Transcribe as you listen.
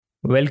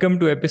Welcome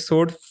to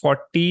episode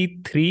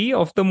 43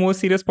 of the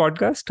most serious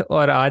podcast.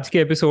 और आज के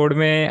एपिसोड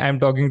में I am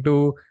talking to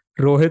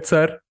Rohit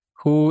sir,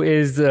 who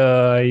is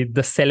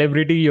the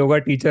celebrity yoga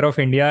teacher of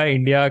India.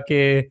 India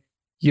के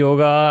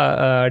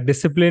yoga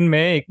discipline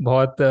में एक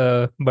बहुत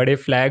बड़े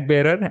flag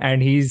bearer,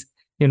 and he is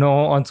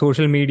on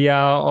social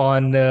media,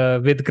 on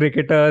with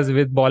cricketers,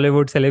 with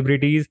Bollywood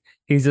celebrities.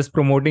 He is just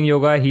promoting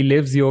yoga, he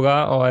lives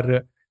yoga. और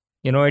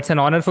it's an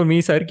honour for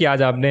me sir कि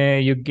आज आपने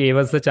you gave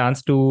us the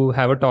chance to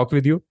have a talk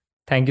with you.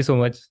 Thank you so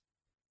much.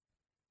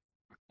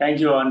 Thank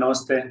you और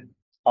नमस्ते।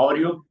 How are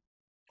you?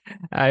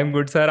 I am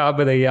good sir, आप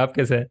बताइए आप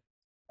कैसे हैं?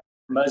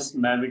 बस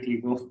मैं भी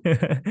ठीक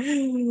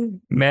हूँ।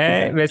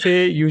 मैं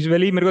वैसे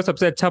यूजुअली मेरे को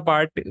सबसे अच्छा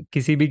पार्ट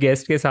किसी भी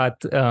गेस्ट के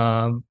साथ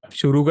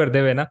शुरू करते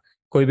हुए ना,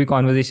 कोई भी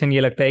कॉन्वर्जेशन,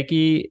 ये लगता है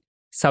कि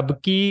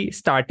सबकी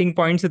स्टार्टिंग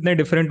पॉइंट्स इतने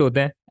डिफरेंट होते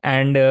हैं।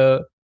 एंड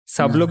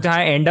सब लोग जहाँ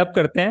एंड अप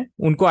करते हैं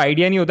उनको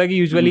आइडिया नहीं होता कि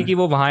यूजुअली कि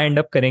वो वहाँ एंड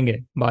अप करेंगे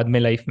बाद में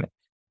लाइफ में।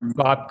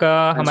 तो आपका,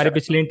 हमारे अच्छा।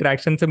 पिछले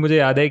इंटरेक्शन से मुझे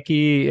याद है कि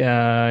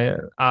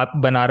आप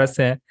बनारस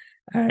से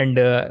हैं। एंड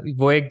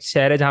वो एक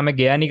शहर है जहाँ मैं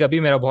गया नहीं कभी,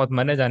 मेरा बहुत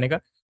मन है जाने का।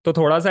 तो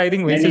थोड़ा सा आई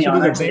थिंक वहीं नहीं से नहीं, शुरू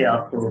आना करते चाहिए हैं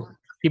आपको।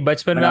 कि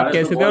बचपन में आप बनारस तो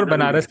कैसे थे और बहुत जरूरी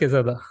बनारस है।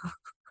 कैसा था।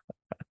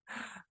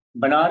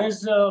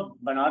 बनारस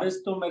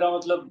बनारस तो मेरा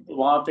मतलब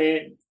वहाँ पे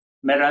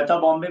मैं रहता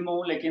बॉम्बे में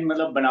हूँ, लेकिन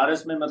मतलब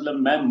बनारस में मतलब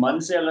मैं मन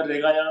से अगर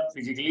देखा या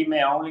फिजिकली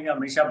मैं आऊँ, लेकिन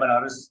हमेशा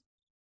बनारस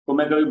को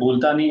मैं कभी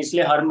भूलता नहीं,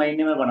 इसलिए हर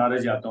महीने मैं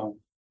बनारस जाता हूँ।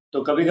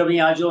 तो कभी कभी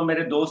यहाँ जो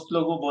मेरे दोस्त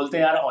लोग वो बोलते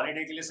हैं, यार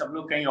हॉलीडे के लिए सब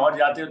लोग कहीं और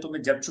जाते हो,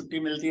 तुम्हें जब छुट्टी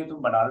मिलती है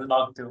तुम बनारस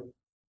भागते हो।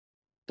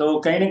 तो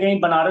कहीं ना कहीं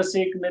बनारस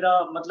से एक मेरा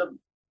मतलब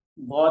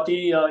बहुत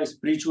ही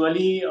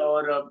स्पिरिचुअली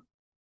और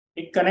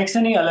एक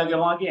कनेक्शन ही अलग है,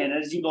 वहाँ की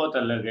एनर्जी बहुत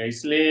अलग है,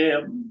 इसलिए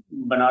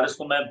बनारस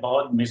को मैं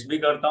बहुत मिस भी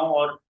करता हूँ।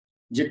 और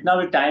जितना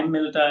भी टाइम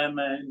मिलता है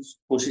मैं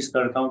कोशिश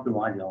करता हूँ कि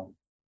वहाँ जाऊँ।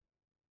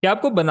 क्या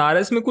आपको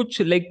बनारस में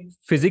कुछ लाइक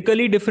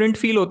फिजिकली डिफरेंट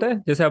फील होता है?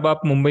 जैसे अब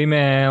आप मुंबई में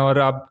हैं और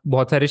आप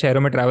बहुत सारे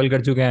शहरों में ट्रैवल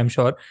कर चुके हैं, आई एम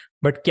श्योर।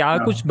 बट क्या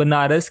कुछ हाँ।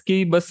 बनारस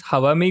की बस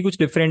हवा में ही कुछ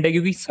डिफरेंट है?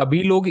 क्योंकि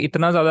सभी लोग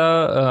इतना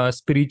ज्यादा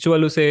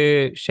स्पिरिचुअल उसे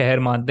शहर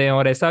मानते हैं।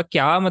 और ऐसा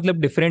क्या मतलब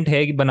डिफरेंट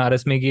है कि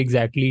बनारस में कि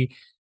एग्जैक्टली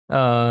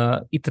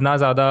इतना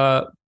ज्यादा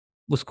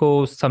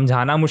उसको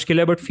समझाना मुश्किल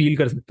है, बट फील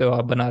कर सकते हो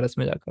आप बनारस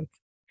में जाकर।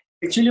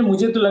 एक्चुअली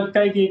मुझे तो लगता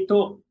है कि एक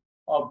तो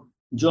अब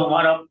जो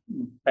हमारा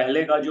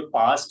पहले का जो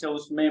पास्ट है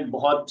उसमें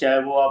बहुत, चाहे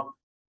वो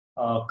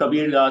आप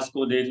कबीर दास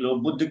को देख लो,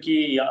 बुद्ध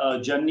की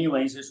जर्नी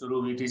वहीं से शुरू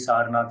हुई थी,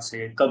 सारनाथ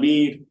से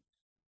कबीर।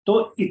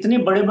 तो इतने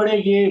बड़े बड़े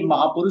ये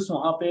महापुरुष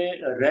वहां पे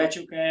रह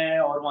चुके हैं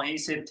और वहीं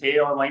से थे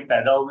और वहीं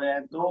पैदा हुए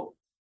हैं, तो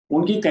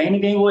उनकी कहीं ना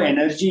कहीं वो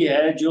एनर्जी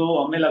है जो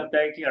हमें लगता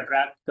है कि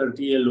अट्रैक्ट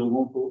करती है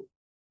लोगों को।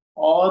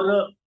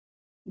 और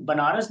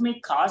बनारस में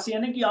एक खास ये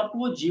है ना कि आपको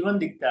वो जीवन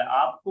दिखता है,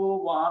 आपको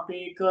वहां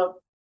पे एक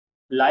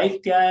लाइफ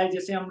क्या है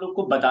जैसे हम लोग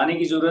को बताने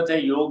की जरूरत है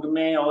योग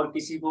में, और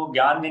किसी को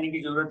ज्ञान देने की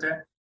जरूरत है।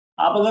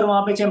 आप अगर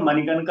वहां पे चाहे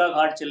मणिकर्णिका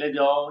घाट चले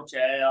जाओ,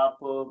 चाहे आप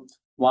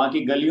वहां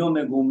की गलियों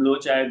में घूम लो,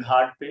 चाहे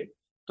घाट पे,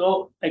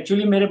 तो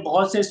एक्चुअली मेरे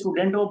बहुत से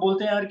स्टूडेंट वो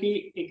बोलते हैं यार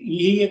कि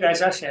यही एक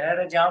ऐसा शहर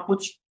है जहाँ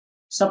कुछ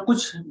सब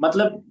कुछ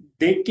मतलब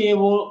देख के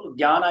वो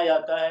ज्ञान आ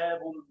जाता है,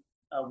 वो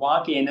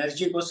वहाँ की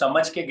एनर्जी को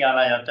समझ के ज्ञान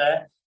आ जाता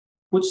है,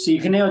 कुछ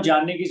सीखने और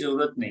जानने की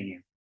जरूरत नहीं है।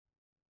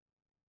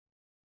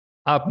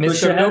 आप तो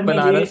मिस करते हो शहर में ये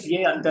बनारस?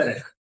 ये अंतर है।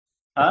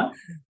 हाँ।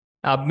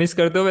 आप मिस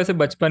करते हो वैसे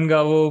बचपन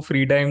का वो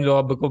फ्री टाइम जो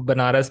आपको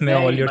बनारस में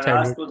ऑल नहीं, योर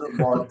बनारस चाइल्डहुड? को तो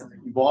बहुत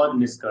बहुत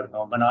मिस करता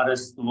हूँ,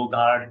 बनारस वो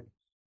घाट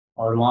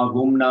और वहाँ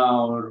घूमना,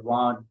 और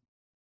वहाँ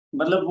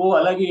मतलब वो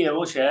अलग ही है,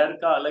 वो शहर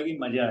का अलग ही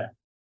मजा है।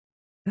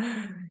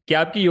 क्या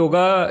आपकी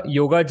योगा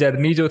योगा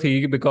जर्नी जो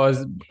थी, बिकॉज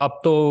अब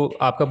तो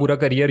आपका पूरा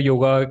करियर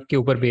योगा के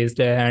ऊपर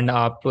बेस्ड है एंड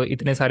आप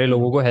इतने सारे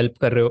लोगों हम्म। को हेल्प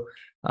कर रहे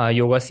हो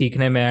योगा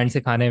सीखने में एंड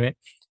सिखाने में।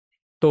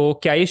 तो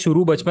क्या ये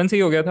शुरू बचपन से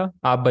ही हो गया था?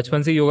 आप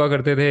बचपन से ही योगा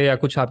करते थे या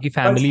कुछ आपकी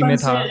फैमिली बचपन में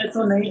से था?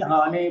 तो नहीं,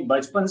 हाँ नहीं,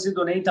 बचपन से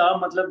तो नहीं था,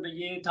 मतलब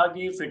ये था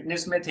कि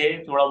फिटनेस में थे,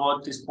 थोड़ा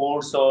बहुत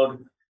स्पोर्ट्स और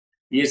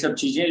ये सब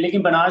चीजें।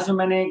 लेकिन बनारस में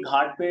मैंने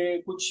घाट पे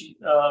कुछ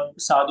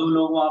साधु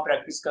लोग वहाँ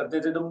प्रैक्टिस करते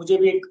थे, तो मुझे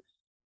भी एक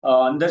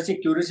अंदर से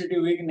क्यूरियोसिटी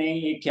हुई कि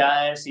नहीं ये क्या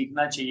है,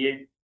 सीखना चाहिए।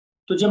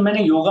 तो जब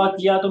मैंने योगा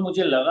किया तो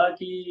मुझे लगा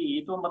कि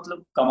ये तो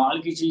मतलब कमाल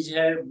की चीज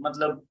है,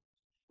 मतलब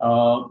अ,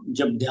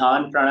 जब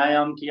ध्यान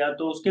प्राणायाम किया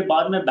तो उसके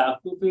बाद मैं बैक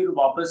टू फिर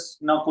वापस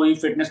ना कोई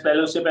फिटनेस,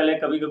 पहले उससे पहले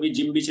कभी कभी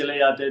जिम भी चले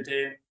जाते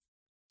थे,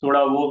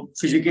 थोड़ा वो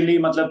फिजिकली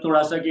मतलब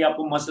थोड़ा सा कि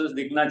आपको मसल्स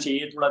दिखना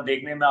चाहिए, थोड़ा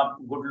देखने में आप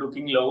गुड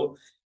लुकिंग लगो।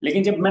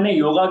 लेकिन जब मैंने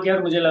योगा किया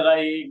तो मुझे लगा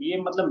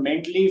ये मतलब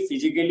mentally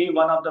physically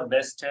one of the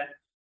best है।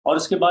 और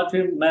उसके बाद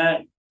फिर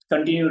मैं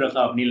कंटिन्यू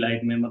रखा अपनी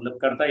लाइफ में, मतलब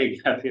करता ही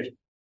गया फिर।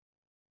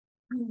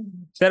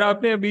 सर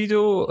आपने अभी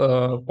जो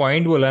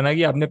पॉइंट बोला ना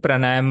कि आपने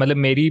प्राणायाम, मतलब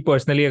मेरी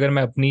पर्सनली अगर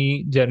मैं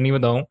अपनी जर्नी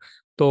बताऊं,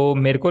 तो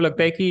मेरे को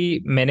लगता है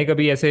कि मैंने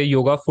कभी ऐसे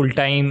योगा फुल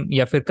टाइम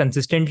या फिर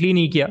कंसिस्टेंटली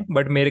नहीं किया,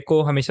 बट मेरे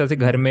को हमेशा से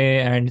घर में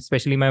and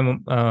specially my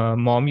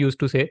mom use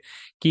to say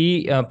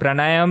कि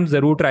प्राणायाम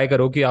जरूर ट्राई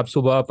करो कि आप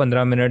सुबह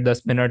 15 मिनट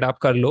 10 मिनट आप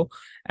कर लो।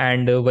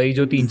 एंड वही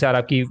जो तीन चार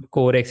आपकी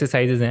कोर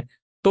एक्सरसाइजेज हैं,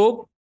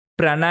 तो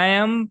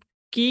प्राणायाम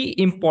की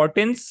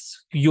importance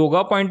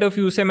yoga point of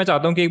view से मैं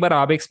चाहता हूँ कि एक बार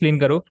आप एक्सप्लेन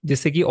करो,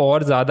 जिससे कि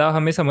और ज्यादा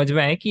हमें समझ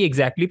में आए कि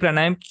एग्जैक्टली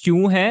प्राणायाम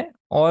क्यों है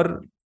और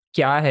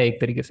क्या है एक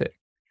तरीके से।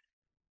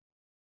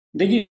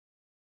 देखिए,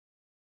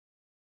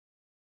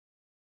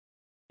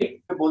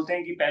 बोलते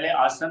हैं कि पहले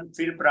आसन,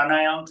 फिर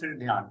प्राणायाम, फिर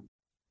ध्यान।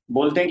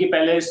 बोलते हैं कि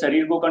पहले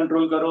शरीर को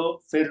कंट्रोल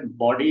करो, फिर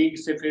बॉडी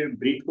से, फिर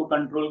ब्रीथ को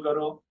कंट्रोल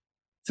करो,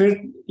 फिर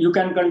you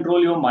can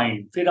control your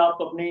mind, फिर आप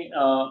अपने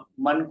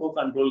मन को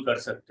कंट्रोल कर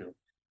सकते हो।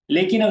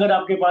 लेकिन अगर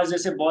आपके पास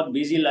जैसे बहुत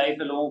बिजी लाइफ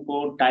है, लोगों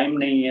को टाइम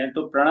नहीं है,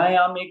 तो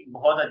प्राणायाम एक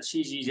बहुत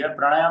अच्छी चीज है।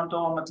 प्राणायाम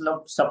तो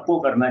मतलब सबको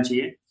करना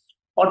चाहिए।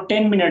 और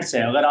 10 मिनट्स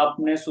है, अगर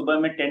आपने सुबह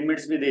में 10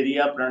 मिनट्स भी दे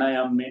दिया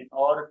प्राणायाम में,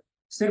 और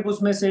सिर्फ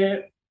उसमें से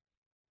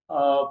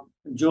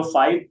जो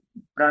 5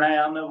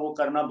 प्राणायाम है वो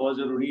करना बहुत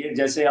जरूरी है।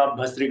 जैसे आप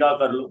भस्त्रिका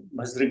कर लो।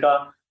 भस्त्रिका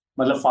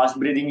मतलब फास्ट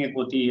ब्रीदिंग एक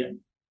होती है।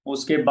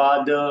 उसके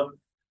बाद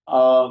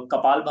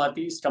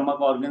कपालभाति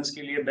स्टमक ऑर्गन्स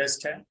के लिए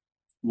बेस्ट है,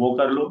 वो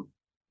कर लो।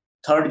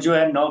 थर्ड जो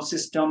है नर्व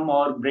सिस्टम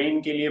और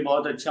ब्रेन के लिए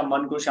बहुत अच्छा,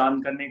 मन को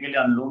शांत करने के लिए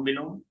अनुलोम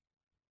विलोम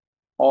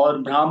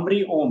और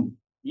भ्रामरी ओम।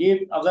 ये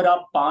अगर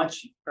आप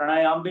 5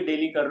 प्राणायाम भी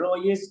डेली कर रहे हो,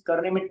 ये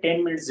करने में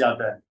 10 मिनट्स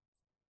जाता है।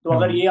 तो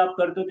अगर हम्म। ये आप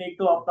करते हो तो एक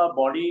तो आपका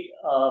बॉडी,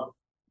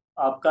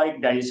 आपका एक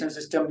डाइजेशन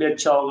सिस्टम भी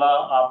अच्छा होगा,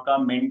 आपका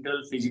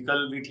मेंटल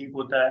फिजिकल भी ठीक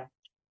होता है,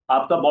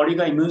 आपका बॉडी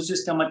का इम्यून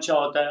सिस्टम अच्छा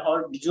होता है।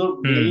 और जो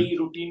हम्म। डेली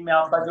रूटीन में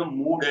आपका जो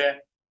मूड है,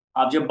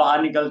 आप जब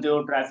बाहर निकलते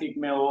हो, ट्रैफिक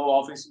में हो,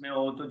 ऑफिस में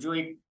हो, तो जो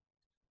एक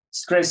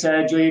स्ट्रेस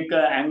है, जो एक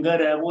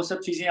एंगर है, वो सब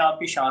चीजें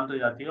आपकी शांत हो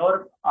जाती है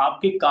और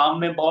आपके काम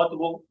में बहुत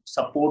वो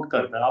सपोर्ट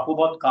करता है, आपको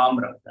बहुत काम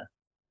रखता है।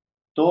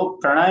 तो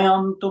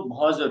प्राणायाम तो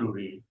बहुत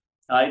जरूरी है,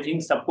 आई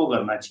थिंक सबको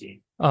करना चाहिए।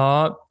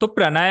 तो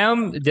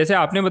प्राणायाम जैसे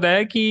आपने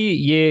बताया कि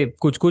ये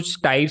कुछ कुछ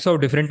types of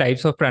different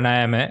types of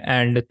pranayama है,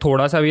 एंड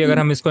थोड़ा सा भी अगर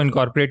हम इसको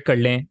इनकॉर्पोरेट कर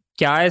लें,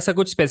 क्या ऐसा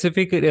कुछ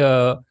स्पेसिफिक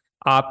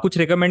आप कुछ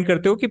रिकमेंड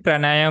करते हो कि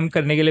प्राणायाम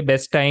करने के लिए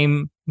बेस्ट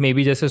टाइम मे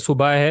बी जैसे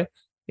सुबह है,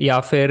 या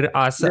फिर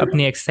आस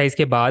अपनी एक्सरसाइज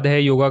के बाद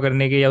है योगा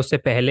करने के, या उससे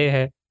पहले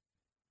है?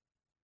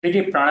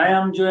 देखिए,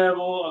 प्राणायाम जो है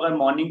वो अगर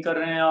मॉर्निंग कर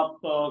रहे हैं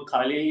आप,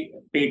 खाली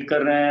पेट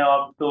कर रहे हैं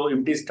आप, तो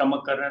एम्प्टी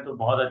स्टमक कर रहे हैं तो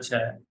बहुत अच्छा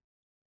है।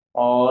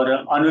 और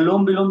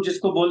अनुलोम विलोम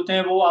जिसको बोलते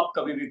हैं, वो आप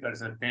कभी भी कर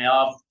सकते हैं।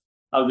 आप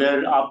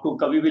अगर आपको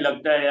कभी भी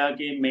लगता है यार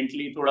कि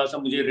मेंटली थोड़ा सा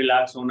मुझे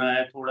रिलैक्स होना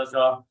है, थोड़ा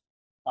सा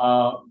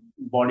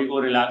बॉडी को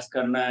रिलैक्स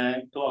करना है,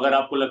 तो अगर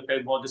आपको लगता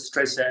है बहुत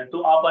स्ट्रेस है,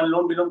 तो आप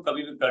अनुलोम विलोम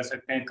कभी भी कर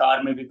सकते हैं।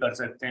 कार में भी कर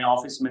सकते हैं,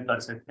 ऑफिस में कर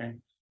सकते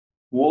हैं।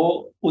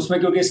 वो उसमें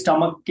क्योंकि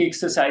स्टमक की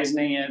एक्सरसाइज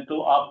नहीं है,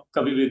 तो आप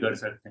कभी भी कर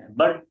सकते हैं।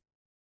 बट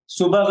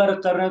सुबह अगर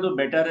कर रहे हैं तो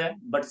बेटर है,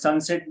 बट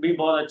सनसेट भी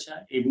बहुत अच्छा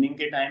है, इवनिंग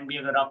के टाइम भी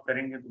अगर आप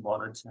करेंगे तो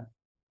बहुत अच्छा है।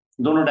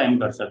 दोनों टाइम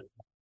कर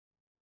सकते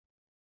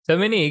सर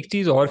मैंने एक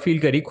चीज और फील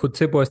करी खुद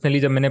से पर्सनली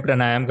जब मैंने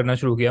प्राणायाम करना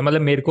शुरू किया,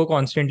 मतलब मेरे को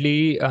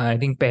कॉन्स्टेंटली आई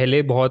थिंक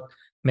पहले बहुत,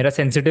 मेरा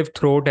सेंसिटिव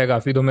थ्रोट है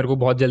काफी, तो मेरे को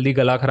बहुत जल्दी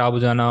गला खराब हो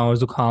जाना और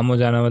जुकाम हो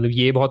जाना, मतलब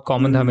ये बहुत हैं।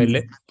 कॉमन था मेरे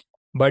लिए।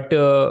 बट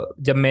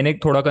जब मैंने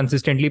थोड़ा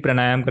कंसिस्टेंटली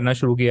प्राणायाम करना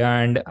शुरू किया,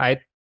 and I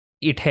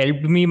it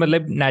help me,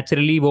 मतलब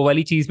नेचुरली वो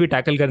वाली चीज भी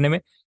टैकल करने में,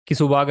 कि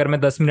सुबह अगर मैं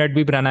 10 मिनट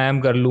भी प्राणायाम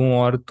कर लूँ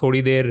और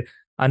थोड़ी देर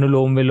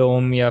अनुलोम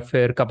विलोम या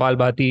फिर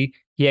कपालभाति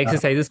ये हाँ,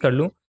 एक्सरसाइजेस कर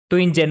लूँ, तो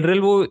इन जनरल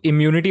वो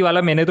इम्यूनिटी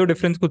वाला मैंने तो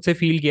डिफरेंस खुद से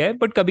फील किया है।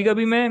 बट कभी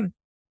कभी मैं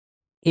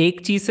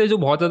एक चीज से जो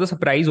बहुत ज्यादा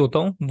सरप्राइज होता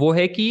हूँ वो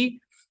है कि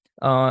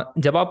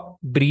जब आप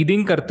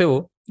ब्रीदिंग करते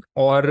हो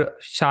और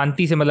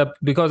शांति से, मतलब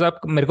बिकॉज आप,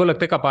 मेरे को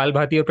लगता है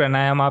कपालभाति और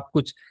प्राणायाम आप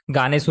कुछ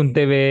गाने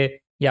सुनते हुए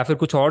या फिर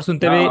कुछ और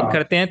सुनते हुए हाँ।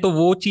 करते हैं तो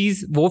वो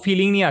चीज वो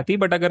फीलिंग नहीं आती,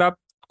 बट अगर आप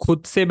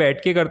खुद से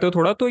बैठ के करते हो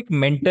थोड़ा, तो एक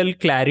मेंटल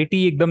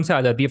क्लैरिटी एकदम से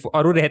आ जाती है,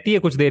 और वो रहती है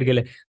कुछ देर के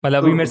लिए। मतलब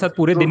ट्रू, अभी मेरे साथ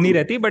पूरे ट्रू, दिन नहीं ट्रू।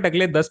 रहती, बट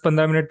अगले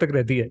 10-15 मिनट तक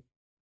रहती है।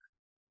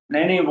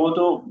 नहीं नहीं, वो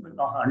तो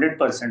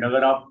 100%,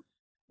 अगर आप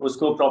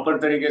उसको प्रॉपर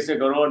तरीके से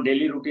करो और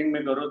डेली रूटीन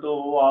में करो, तो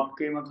वो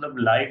आपके मतलब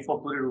लाइफ और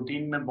पूरे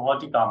रूटीन में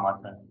बहुत ही काम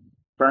आता है।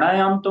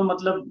 प्राणायाम तो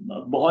मतलब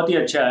बहुत ही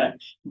अच्छा है।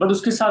 बट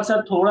उसके साथ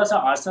साथ थोड़ा सा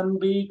आसन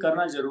भी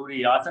करना जरूरी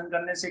है। आसन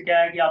करने से क्या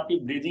है कि आपकी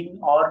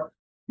ब्रीदिंग और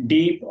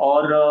डीप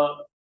और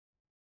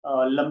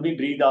लंबी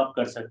ब्रीथ आप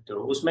कर सकते हो।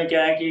 उसमें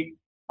क्या है कि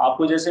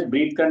आपको जैसे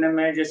ब्रीथ करने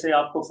में जैसे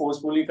आपको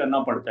फोर्सफुली करना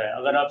पड़ता है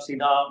अगर आप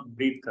सीधा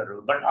ब्रीथ कर रहे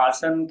हो। बट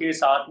आसन के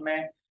साथ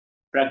में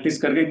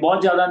प्रैक्टिस करके,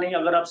 बहुत ज्यादा नहीं,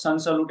 अगर आप सन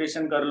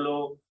सैल्यूटेशन कर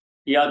लो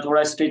या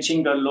थोड़ा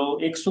स्ट्रेचिंग कर लो,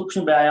 एक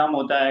सूक्ष्म व्यायाम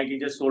होता है कि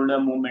जैसे शोल्डर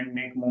मूवमेंट,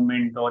 नेक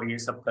मूवमेंट और ये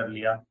सब कर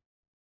लिया,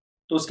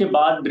 तो उसके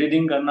बाद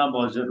ब्रीदिंग करना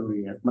बहुत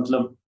जरूरी है।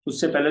 मतलब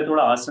उससे पहले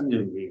थोड़ा आसन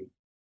जरूरी है।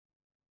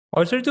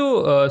 और सर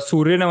जो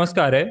सूर्य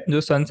नमस्कार है,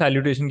 जो सन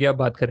सैल्यूटेशन की आप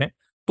बात कर रहे हैं,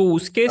 तो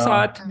उसके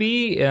साथ हाँ,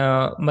 भी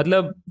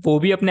मतलब वो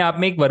भी अपने आप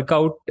में एक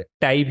वर्कआउट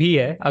टाइप ही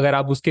है, अगर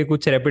आप उसके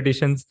कुछ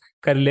रेपिटेशंस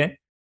कर लें,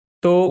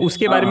 तो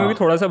उसके हाँ, बारे में भी हाँ।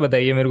 थोड़ा सा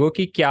बताइए मेरे को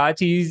कि क्या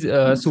चीज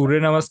सूर्य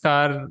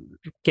नमस्कार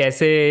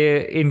कैसे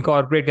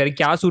इनकॉर्पोरेट करें,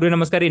 क्या सूर्य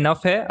नमस्कार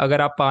इनफ है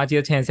अगर आप 5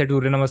 या 6 सेट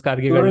सूर्य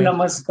नमस्कार के कर सूर्य लें?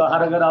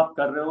 नमस्कार अगर आप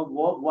कर रहे हो,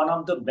 वो वन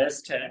ऑफ द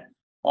बेस्ट है।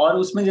 और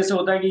उसमें जैसे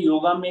होता है कि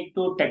योगा में एक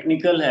तो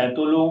टेक्निकल है,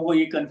 तो लोगों को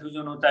ये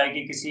कंफ्यूजन होता है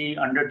कि किसी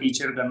अंडर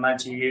टीचर करना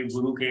चाहिए,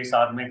 गुरु के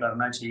साथ में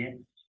करना चाहिए।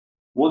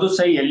 वो तो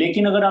सही है,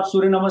 लेकिन अगर आप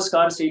सूर्य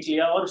नमस्कार सीख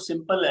लिया और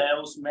सिंपल है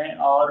उसमें,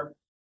 और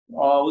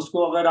उसको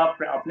अगर आप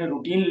अपने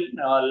रूटीन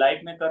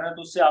लाइफ में कर रहे हैं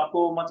तो उससे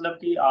आपको मतलब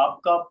कि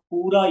आपका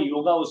पूरा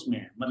योगा उसमें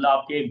है, मतलब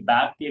आपके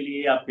बैक के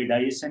लिए, आपके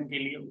डाइजेशन के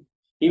लिए,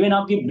 इवन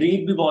आपकी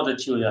ब्रीथ भी बहुत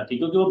अच्छी हो जाती है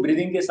क्योंकि वो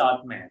ब्रीदिंग के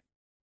साथ में है।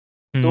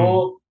 तो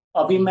हम्म।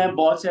 अभी मैं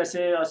बहुत से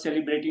ऐसे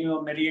सेलिब्रिटी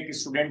हूँ, मेरी एक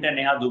स्टूडेंट है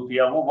नेहा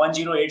धूपिया, वो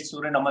 108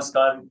 सूर्य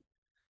नमस्कार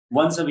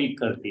वंस अ वीक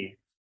करती है।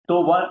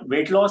 तो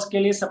वेट लॉस के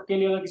लिए, सबके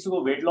लिए, अगर किसी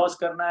को वेट लॉस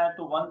करना है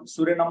तो वन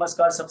सूर्य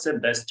नमस्कार सबसे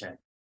बेस्ट है।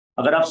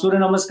 अगर आप सूर्य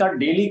नमस्कार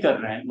डेली कर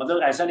रहे हैं,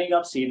 मतलब ऐसा नहीं कि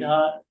आप सीधा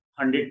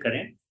 100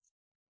 करें,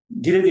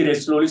 धीरे धीरे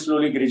स्लोली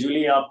स्लोली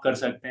ग्रेजुअली आप कर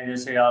सकते हैं।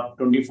 जैसे आप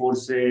 24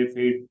 से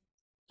फिर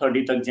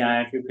 30 तक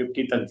जाएं, फिर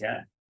 50 तक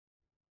जाएं,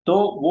 तो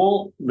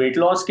वो वेट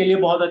लॉस के लिए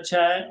बहुत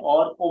अच्छा है।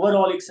 और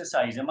ओवरऑल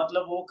एक्सरसाइज है,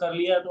 मतलब वो कर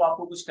लिया तो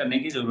आपको कुछ करने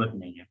की जरूरत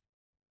नहीं है,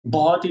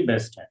 बहुत ही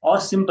बेस्ट है और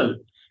सिंपल।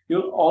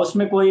 और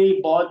उसमें कोई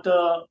बहुत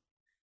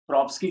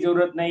प्रॉप्स की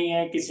जरूरत नहीं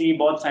है, किसी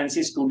बहुत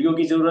फैंसी स्टूडियो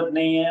की जरूरत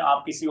नहीं है,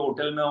 आप किसी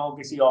होटल में हो,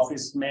 किसी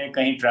ऑफिस में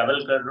कहीं ट्रैवल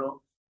कर रहे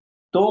हो,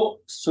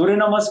 तो सूर्य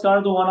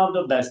नमस्कार तो वन ऑफ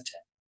द बेस्ट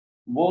है।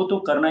 वो तो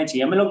करना ही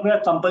चाहिए, हमें लोग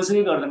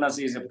कंपलसरी कर देना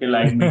चाहिए सबके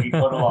लाइफ में कि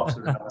करो आप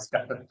सूर्य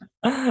नमस्कार।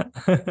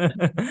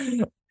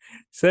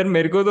 सर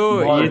मेरे को तो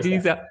बहुत ये अच्छा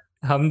चीज, है।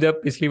 हम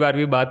जब पिछली बार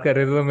भी बात कर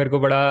रहे थे तो मेरे को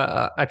बड़ा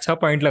अच्छा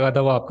पॉइंट लगा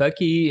था वो आपका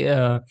कि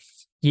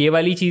ये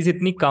वाली चीज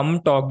इतनी कम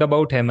टॉक्ड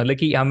अबाउट है, मतलब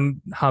कि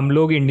हम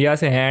लोग इंडिया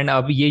से हैं एंड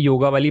अब ये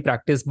योगा वाली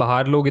प्रैक्टिस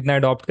बाहर लोग इतना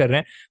अडॉप्ट कर रहे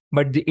हैं,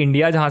 बट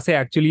इंडिया जहाँ से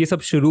एक्चुअली ये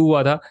सब शुरू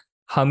हुआ था,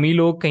 हम ही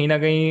लोग कहीं ना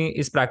कहीं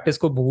इस प्रैक्टिस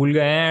को भूल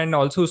गए हैं एंड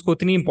ऑल्सो उसको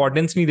उतनी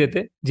इंपॉर्टेंस नहीं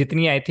देते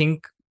जितनी आई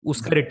थिंक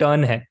उसका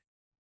रिटर्न है।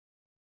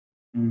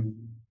 हम्म।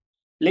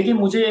 लेकिन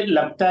मुझे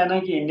लगता है ना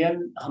कि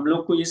इंडियन हम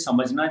लोग को ये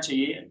समझना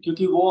चाहिए,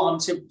 क्योंकि वो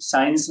हमसे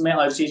साइंस में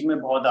हर चीज में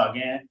बहुत आगे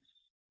हैं।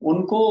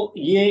 उनको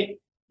ये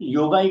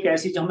योगा एक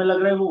ऐसी, हमें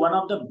लग रहा है वो one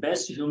of the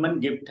best human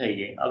gift है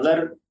ये। अगर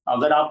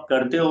अगर आप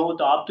करते हो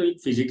तो आप तो एक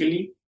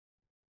फिजिकली,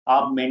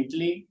 आप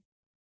मेंटली,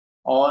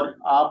 और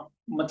आप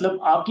मतलब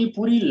आपकी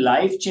पूरी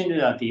लाइफ चेंज हो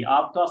जाती है,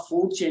 आपका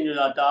फूड चेंज हो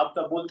जाता है।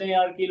 आपका बोलते हैं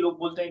यार कि लोग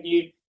बोलते हैं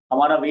कि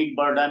हमारा वेट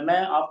बढ़ रहा है, मैं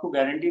आपको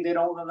गारंटी दे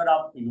रहा हूँ कि अगर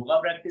आप योगा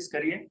प्रैक्टिस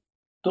करिए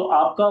तो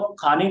आपका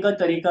खाने का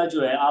तरीका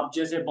जो है, आप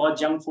जैसे बहुत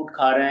जंक फूड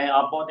खा रहे हैं,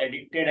 आप बहुत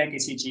एडिक्टेड है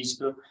किसी चीज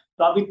को,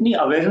 तो आप इतनी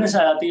अवेयरनेस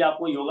आ जाती है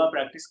आपको योगा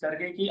प्रैक्टिस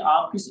करके कि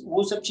आप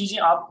वो सब चीजें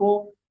आपको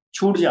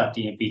छूट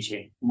जाती हैं पीछे।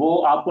 वो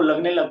आपको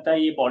लगने लगता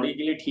है ये बॉडी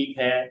के लिए ठीक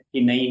है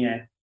कि नहीं है।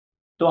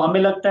 तो हमें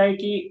लगता है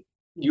कि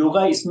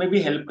योगा इसमें भी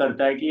हेल्प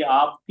करता है कि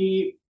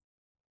आपकी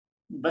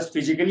बस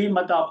फिजिकली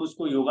मत आप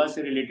उसको योगा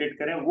से रिलेटेड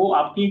करें, वो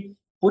आपकी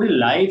पूरी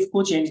लाइफ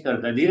को चेंज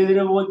करता है। धीरे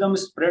धीरे वो एकदम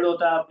स्प्रेड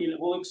होता है आपकी,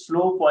 वो एक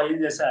स्लो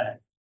पॉइजन जैसा है।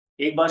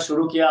 एक बार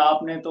शुरू किया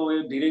आपने तो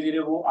धीरे धीरे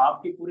वो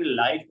आपकी पूरी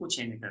लाइफ को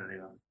चेंज कर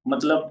देगा,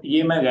 मतलब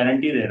ये मैं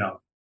गारंटी दे रहा हूँ।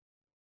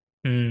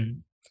 हम्म।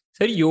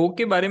 सर योग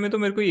के बारे में तो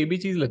मेरे को ये भी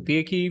चीज लगती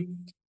है कि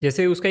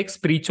जैसे उसका एक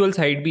स्पिरिचुअल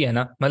साइड भी है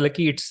ना, मतलब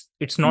कि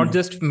it's not hmm.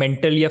 Just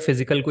mental या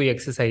फिजिकल कोई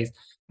एक्सरसाइज।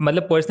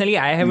 मतलब personally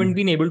I haven't hmm.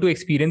 Been able to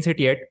experience it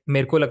yet,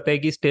 मेरे को लगता है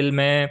कि स्टिल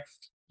मैं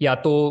या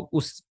तो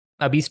उस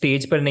अभी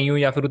स्टेज पर नहीं हूँ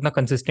या फिर उतना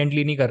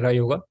कंसिस्टेंटली नहीं कर रहा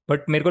योगा,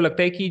 बट मेरे को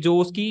लगता है कि जो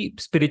उसकी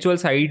स्पिरिचुअल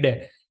साइड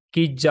है,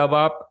 कि जब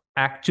आप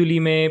एक्चुअली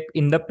में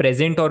इन द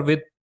प्रेजेंट और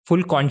विद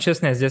फुल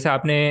कॉन्शियसनेस, जैसे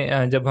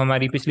आपने जब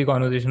हमारी पिछली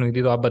कॉन्वर्जेशन हुई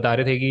थी तो आप बता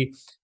रहे थे कि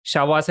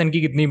शवासन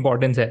की कितनी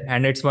इंपॉर्टेंस है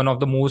and it's one of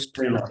the most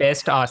सही बात।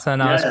 बेस्ट या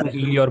asanas to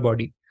heal your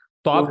body.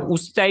 तो आप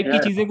उस टाइप की या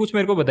चीजें कुछ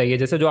मेरे को बताइए,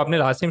 जैसे जो आपने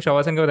लास्ट टाइम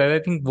शवासन का बताया, आई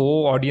थिंक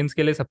वो ऑडियंस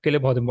के लिए, सबके लिए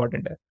बहुत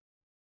इंपॉर्टेंट है।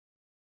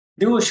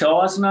 देखो,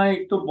 शवासना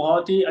एक तो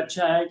बहुत ही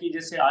अच्छा है कि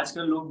जैसे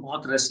आजकल लोग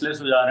बहुत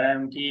रेस्टलेस हो जा रहे हैं,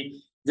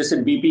 उनकी जैसे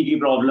बीपी की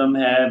प्रॉब्लम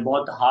है,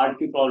 बहुत हार्ट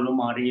की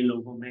प्रॉब्लम आ रही है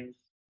लोगों में।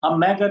 अब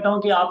मैं कहता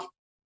हूँ कि आप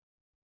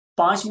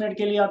 5 मिनट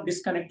के लिए आप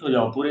डिस्कनेक्ट हो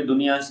जाओ पूरी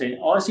दुनिया से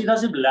और सीधा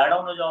सिर्फ लै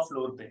डाउन हो जाओ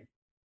फ्लोर पे।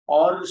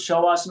 और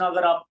शवासना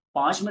अगर आप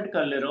 5 मिनट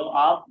कर ले रहे हो,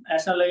 आप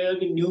ऐसा लगेगा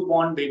कि न्यू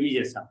बॉर्न बेबी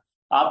जैसा,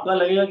 आपका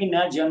लगेगा कि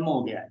नया जन्म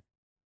हो गया है।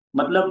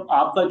 मतलब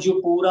आपका जो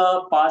पूरा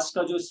पास्ट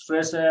का जो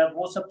स्ट्रेस है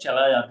वो सब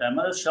चला जाता है।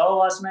 मतलब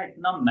शववासना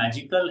इतना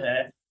मैजिकल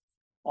है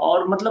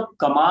और मतलब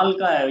कमाल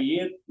का है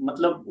ये।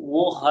 मतलब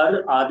वो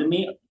हर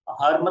आदमी,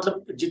 हर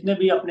मतलब जितने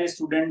भी अपने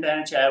स्टूडेंट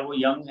हैं, चाहे वो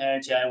यंग है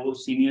चाहे वो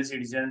सीनियर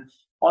सिटीजन,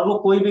 और वो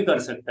कोई भी कर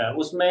सकता है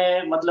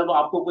उसमें। मतलब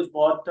आपको कुछ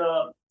बहुत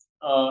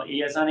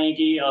ये ऐसा नहीं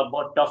कि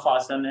बहुत टफ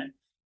आसन है,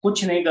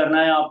 कुछ नहीं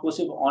करना है आपको,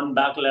 सिर्फ ऑन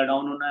बैक ले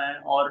डाउन होना है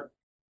और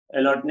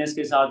अलर्टनेस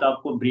के साथ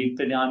आपको ब्रीथ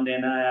पे ध्यान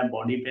देना है,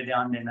 बॉडी पे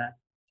ध्यान देना है।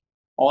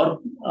 और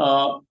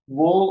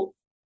वो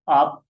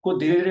आपको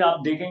धीरे धीरे आप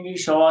देखेंगे कि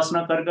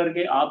शवासना कर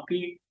करके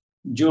आपकी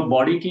जो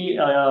बॉडी की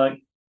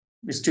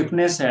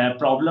स्टिफनेस है,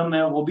 प्रॉब्लम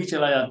है, वो भी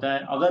चला जाता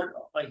है। अगर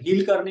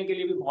हील करने के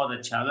लिए भी बहुत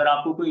अच्छा है। अगर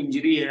आपको कोई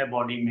इंजरी है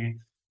बॉडी में,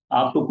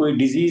 आपको कोई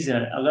डिजीज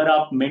है, अगर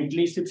आप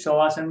मेंटली सिर्फ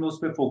शवासन में उस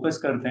पर फोकस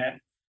करते हैं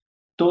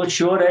तो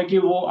श्योर है कि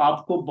वो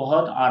आपको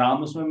बहुत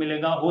आराम उसमें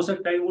मिलेगा, हो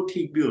सकता है कि वो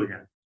ठीक भी हो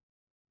जाए।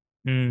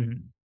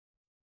 हम्म।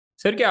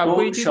 सर क्या तो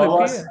आपको ये चीज लगती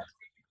शवास है,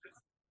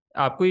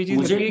 आपको ये चीज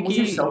मुझे लगती है कि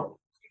मुझे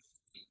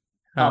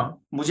हाँ,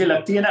 हाँ। मुझे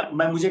लगती है ना,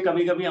 मैं मुझे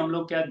कभी कभी हम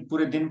लोग क्या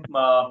पूरे दिन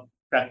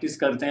प्रैक्टिस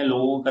करते हैं,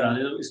 लोगों को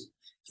कराते हैं, तो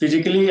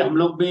फिजिकली हम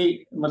लोग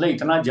भी मतलब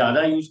इतना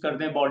ज्यादा यूज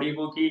करते हैं बॉडी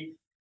को कि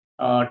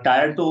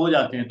टायर्ड तो हो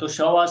जाते हैं, तो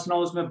शव आसना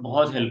उसमें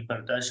बहुत हेल्प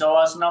करता है। शव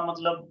आसना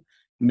मतलब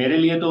मेरे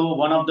लिए तो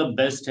वन ऑफ द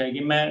बेस्ट है कि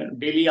मैं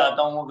डेली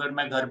आता हूँ, अगर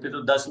मैं घर पे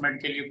तो 10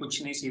 मिनट के लिए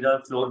कुछ नहीं, सीधा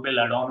फ्लोर पे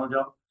ला डाउन हो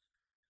जाओ।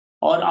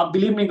 और आप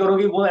बिलीव नहीं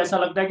करोगे, वो ऐसा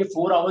लगता है कि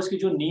 4 आवर्स की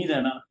जो नींद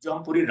है ना, जो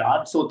हम पूरी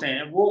रात सोते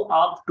हैं, वो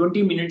आप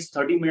 20 मिनट्स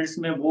 30 मिनट्स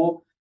में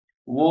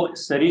वो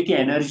शरीर की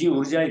एनर्जी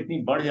ऊर्जा इतनी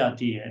बढ़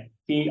जाती है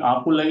कि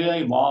आपको लगेगा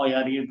कि वाह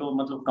यार, ये तो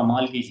मतलब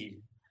कमाल की चीज है।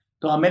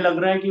 तो हमें लग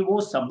रहा है कि वो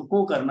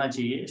सबको करना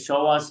चाहिए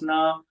शव आसना।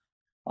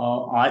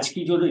 आज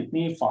की जो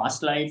इतनी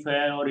फास्ट लाइफ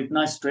है और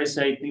इतना स्ट्रेस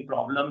है, इतनी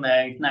प्रॉब्लम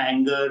है, इतना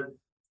एंगर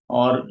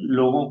और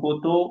लोगों को,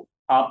 तो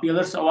आप भी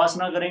अगर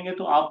शवासना करेंगे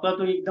तो आपका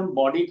तो एकदम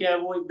बॉडी क्या है,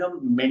 वो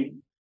एकदम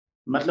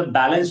मतलब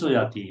बैलेंस हो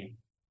जाती है।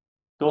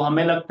 तो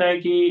हमें लगता है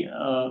कि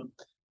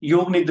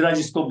योग निद्रा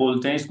जिसको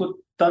बोलते हैं, इसको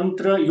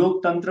तंत्र,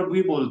 योग तंत्र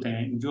भी बोलते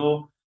हैं,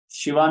 जो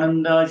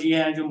शिवानंदा जी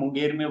हैं जो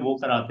मुंगेर में वो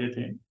कराते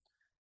थे।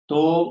 तो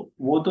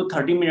वो तो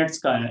 30 मिनट्स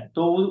का है।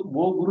 तो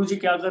वो गुरु जी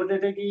क्या करते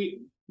थे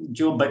कि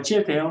जो बच्चे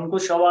थे उनको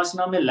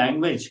शवासना में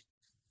लैंग्वेज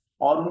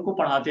और उनको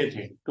पढ़ाते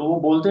थे। तो वो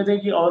बोलते थे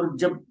कि, और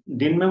जब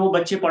दिन में वो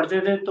बच्चे पढ़ते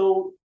थे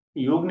तो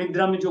योग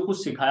निद्रा में जो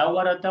कुछ सिखाया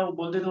हुआ रहता है, वो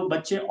बोलते थे वो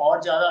बच्चे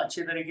और ज्यादा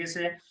अच्छे तरीके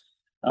से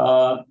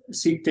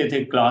सीखते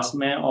थे क्लास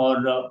में।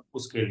 और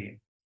उसके लिए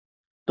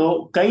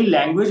तो कई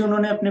लैंग्वेज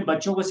उन्होंने अपने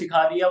बच्चों को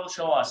सिखा दिया वो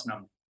शवासना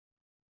में।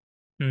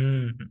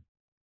 हम्म।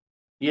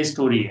 ये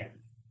स्टोरी है।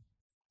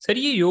 सर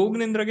ये योग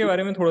निद्रा के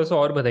बारे में थोड़ा सा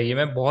और बताइए,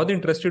 मैं बहुत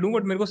इंटरेस्टेड हूँ,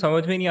 बट मेरे को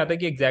समझ में नहीं आता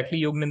कि एग्जैक्टली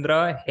योग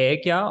निद्रा है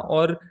क्या,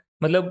 और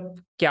मतलब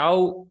क्या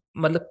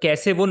मतलब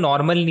कैसे वो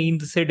नॉर्मल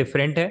नींद से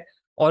डिफरेंट है।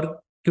 और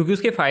क्योंकि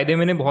उसके फायदे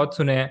मैंने बहुत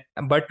सुने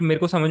हैं, बट मेरे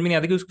को समझ में नहीं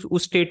आता कि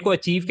उस स्टेट को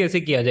अचीव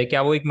कैसे किया जाए।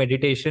 क्या वो एक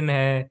मेडिटेशन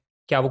है,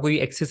 क्या वो कोई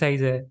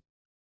एक्सरसाइज है?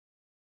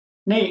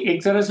 नहीं,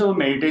 एक तरह से वो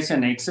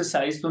मेडिटेशन है,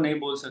 एक्सरसाइज तो नहीं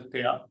बोल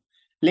सकते आप।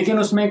 लेकिन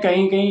उसमें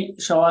कहीं कहीं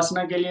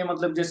शवासना के लिए,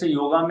 मतलब जैसे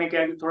योगा में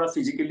क्या है कि थोड़ा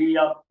फिजिकली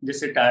आप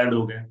जैसे टायर्ड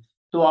हो गए,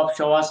 तो आप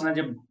शवासना,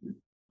 जब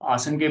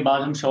आसन के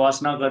बाद हम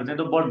शवासना करते हैं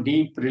तो बहुत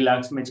डीप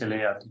रिलैक्स में चले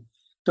जाते हैं।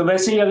 तो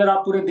वैसे ही अगर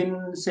आप पूरे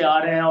दिन से आ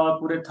रहे हैं और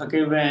पूरे थके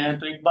हुए हैं,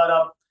 तो एक बार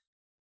आप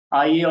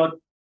आइए और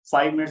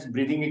 5 मिनट्स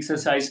ब्रीदिंग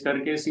एक्सरसाइज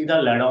करके सीधा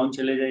ले डाउन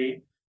चले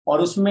जाइए।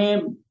 और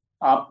उसमें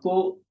आपको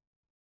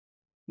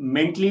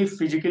मेंटली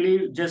फिजिकली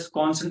जस्ट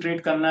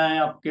कंसंट्रेट करना है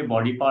आपके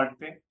बॉडी पार्ट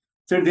पे।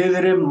 फिर धीरे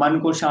धीरे मन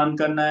को शांत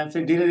करना है,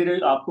 फिर धीरे धीरे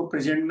आपको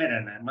प्रेजेंट में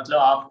रहना है। मतलब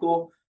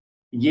आपको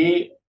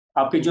ये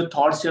आपके जो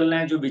थॉट्स चल रहे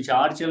हैं, जो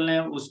विचार चल रहे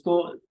हैं, उसको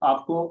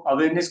आपको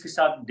अवेयरनेस के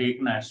साथ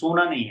देखना है,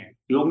 सोना नहीं है।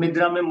 योग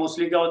निद्रा में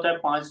मोस्टली क्या होता है,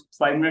 5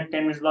 5 मिनट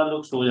 10 मिनट बाद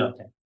लोग सो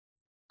जाते हैं।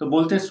 तो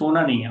बोलते हैं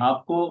सोना नहीं है,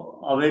 आपको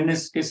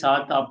अवेयरनेस के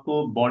साथ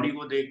आपको बॉडी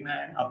को देखना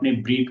है, अपने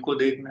ब्रीथ को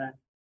देखना है।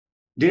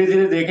 धीरे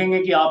धीरे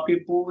देखेंगे कि आपकी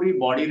पूरी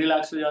बॉडी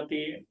रिलैक्स हो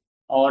जाती है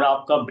और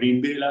आपका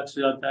ब्रीथ भी रिलैक्स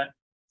हो जाता है।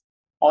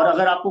 और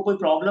अगर आपको कोई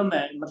प्रॉब्लम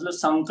है, मतलब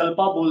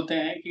संकल्पा बोलते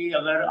हैं कि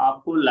अगर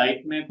आपको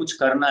लाइफ में कुछ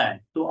करना है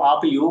तो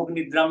आप योग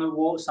निद्रा में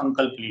वो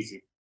संकल्प लीजिए।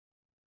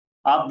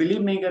 आप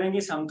बिलीव नहीं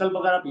करेंगे, संकल्प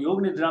अगर आप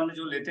योग निद्रा में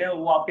जो लेते हैं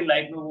वो आपकी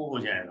लाइफ में वो हो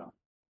जाएगा।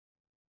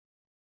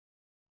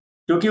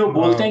 क्योंकि वो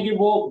बोलते हैं हाँ। कि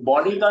वो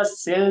बॉडी का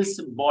सेल्स,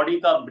 बॉडी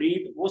का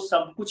ब्रीथ, वो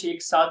सब कुछ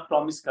एक साथ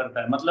प्रॉमिस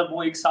करता है, मतलब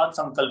वो एक साथ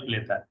संकल्प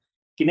लेता है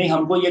कि नहीं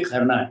हमको ये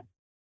करना है।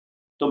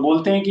 तो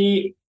बोलते हैं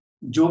कि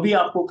जो भी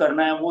आपको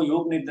करना है वो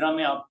योग निद्रा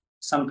में आप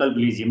संकल्प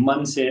लीजिए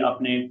मन से,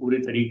 अपने पूरे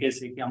तरीके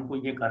से, कि हमको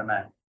ये करना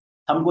है,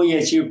 हमको ये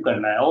अचीव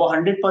करना है, और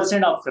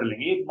 100% आप कर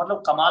लेंगे। ये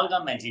मतलब कमाल का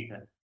मैजिक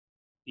है।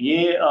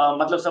 ये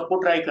मतलब सबको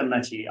ट्राई करना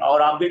चाहिए,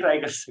 और आप भी ट्राई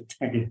कर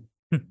सकते हैं।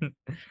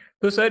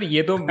 तो सर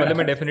ये तो मतलब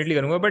मैं डेफिनेटली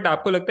करूंगा, बट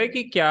आपको लगता है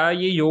कि क्या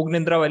ये योग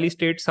निद्रा वाली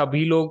स्टेट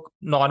सभी लोग,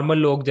 नॉर्मल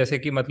लोग जैसे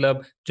कि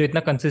मतलब जो इतना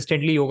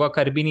कंसिस्टेंटली योगा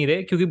कर भी नहीं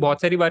रहे, क्योंकि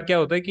बहुत सारी बार क्या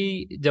होता है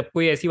कि जब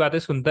कोई ऐसी बातें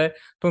सुनता है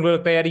तो उनको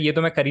लगता है यार ये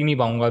तो मैं कर ही नहीं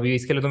पाऊंगा अभी,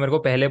 इसके लिए तो मेरे को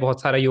पहले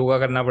बहुत सारा योगा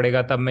करना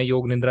पड़ेगा तब मैं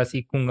योग निद्रा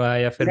सीखूंगा,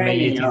 या फिर मैं नहीं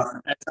ये नहीं, चीज।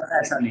 हाँ, ऐसा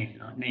ऐसा नहीं,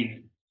 हाँ, नहीं नहीं।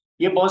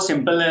 ये बहुत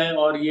सिंपल है,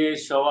 और ये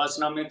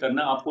शवासना में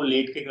करना, आपको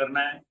लेट के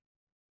करना है।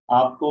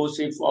 आपको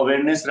सिर्फ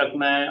अवेयरनेस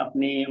रखना है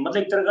अपनी, मतलब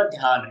एक तरह का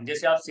ध्यान है,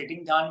 जैसे आप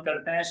सिटिंग ध्यान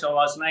करते हैं,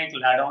 शवासना एक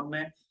लाई डाउन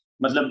में,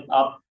 मतलब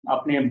आप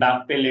अपने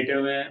बैक पे लेटे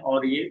हुए हैं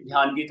और ये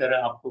ध्यान की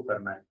तरह आपको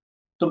करना है।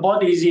 तो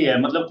बहुत इजी है,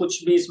 मतलब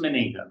कुछ भी इसमें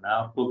नहीं करना है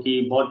आपको कि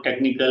बहुत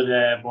टेक्निकल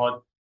है,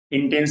 बहुत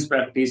इंटेंस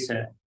प्रैक्टिस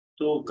है।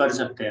 तो कर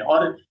सकते हैं।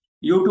 और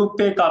यूट्यूब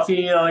पे काफी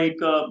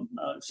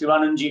एक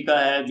शिवानंद जी का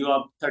है, जो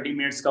आप 30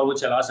 मिनट्स का वो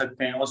चला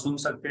सकते हैं और सुन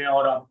सकते हैं,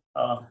 और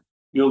आप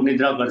योग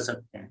निद्रा कर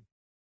सकते हैं।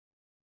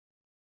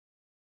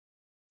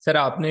 सर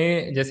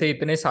आपने जैसे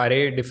इतने सारे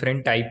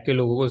डिफरेंट टाइप के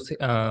लोगों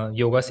को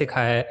योगा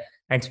सिखाया है,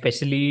 एंड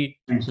स्पेशली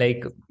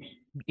लाइक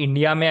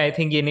इंडिया में आई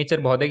थिंक ये नेचर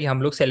बहुत है कि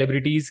हम लोग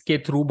सेलिब्रिटीज के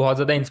थ्रू बहुत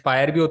ज्यादा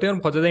इंस्पायर भी होते हैं और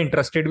बहुत ज्यादा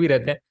इंटरेस्टेड भी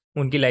रहते हैं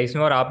उनकी लाइफ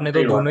में, और आपने तो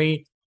सही दोनों बात।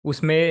 ही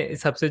उसमें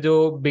सबसे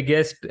जो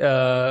बिगेस्ट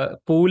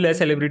पूल है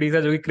सेलिब्रिटीज का,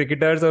 जो कि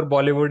क्रिकेटर्स और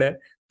बॉलीवुड है,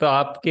 तो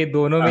आपके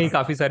दोनों में ही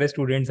काफी सारे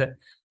स्टूडेंट्स हैं।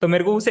 तो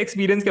मेरे को उस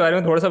एक्सपीरियंस के बारे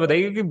में थोड़ा सा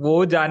बताइए, क्योंकि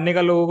वो जानने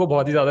का लोगों को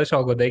बहुत ही ज्यादा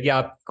शौक होता है कि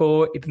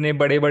आपको इतने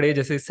बड़े बड़े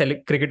जैसे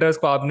क्रिकेटर्स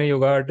को आपने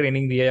योगा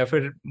ट्रेनिंग दी है, या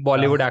फिर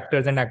बॉलीवुड हाँ।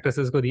 एक्टर्स एंड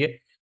एक्ट्रेसेस को दिए,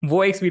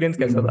 वो एक्सपीरियंस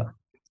कैसा हम्म। था?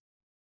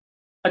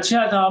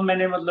 अच्छा था।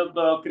 मैंने मतलब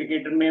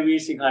क्रिकेटर में भी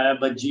सिखाया,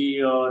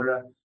 भज्जी और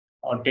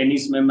और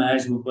टेनिस में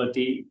महेश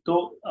भूपति,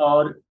 तो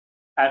और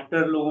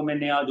एक्टर लोगों में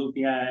नेहा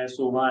धूपिया है,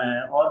 शोभा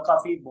है, और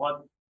काफी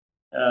बहुत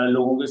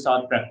लोगों के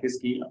साथ प्रैक्टिस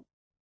की।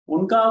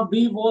 उनका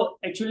भी वो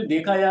एक्चुअली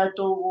देखा जाए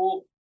तो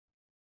वो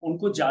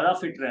उनको ज्यादा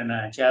फिट रहना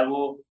है, चाहे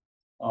वो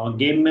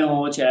गेम में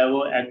हो चाहे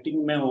वो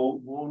एक्टिंग में हो,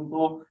 वो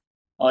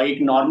उनको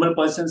एक नॉर्मल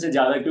पर्सन से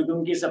ज्यादा, क्योंकि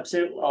उनकी सबसे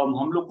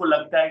हम लोग को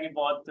लगता है कि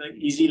बहुत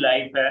इजी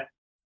लाइफ है,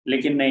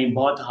 लेकिन नहीं,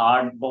 बहुत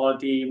हार्ड,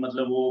 बहुत ही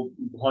मतलब वो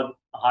बहुत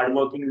हार्ड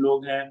वर्किंग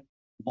लोग हैं,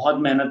 बहुत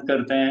मेहनत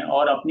करते हैं,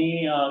 और अपनी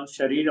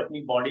शरीर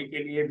अपनी बॉडी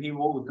के लिए भी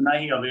वो उतना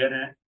ही अवेयर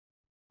है,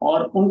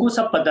 और उनको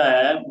सब पता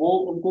है, वो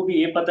उनको भी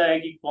ये पता है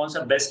कि कौन सा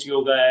बेस्ट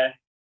योगा है।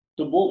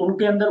 तो वो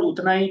उनके अंदर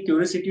उतना ही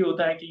क्यूरियोसिटी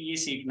होता है कि ये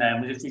सीखना है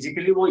मुझे,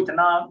 फिजिकली वो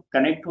इतना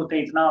कनेक्ट होते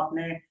हैं, इतना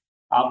अपने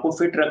आप को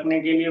फिट रखने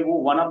के लिए वो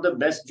वन ऑफ द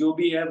बेस्ट जो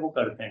भी है वो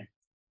करते हैं,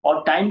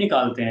 और टाइम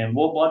निकालते हैं।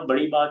 वो बहुत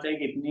बड़ी बात है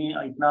कि इतनी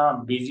इतना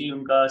बिजी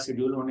उनका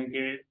शेड्यूल होने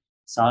के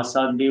साथ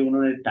साथ भी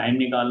उन्होंने टाइम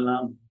निकालना,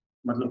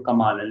 मतलब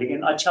कमाल है।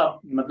 लेकिन अच्छा,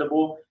 मतलब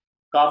वो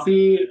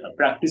काफी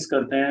प्रैक्टिस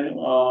करते हैं,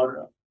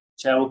 और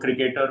चाहे वो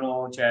क्रिकेटर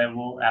हो चाहे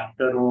वो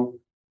एक्टर हो,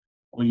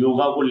 और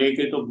योगा को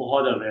लेके तो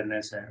बहुत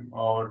अवेयरनेस है।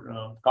 और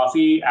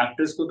काफी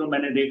एक्टर्स को तो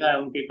मैंने देखा है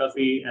उनके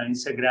काफी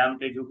इंस्टाग्राम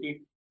पे, जो कि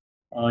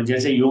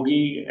जैसे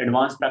योगी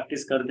एडवांस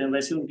प्रैक्टिस करते हैं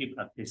वैसे उनकी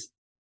प्रैक्टिस।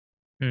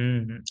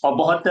 हम्म। और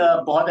बहुत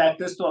बहुत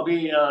एक्टर्स तो अभी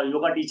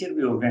योगा टीचर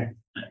भी हो गए हैं।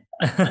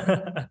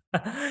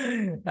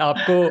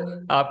 आपको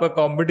आपका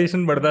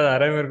कंपटीशन बढ़ता जा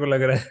रहा है, मेरे को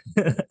लग रहा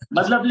है।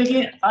 मतलब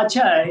लेकिन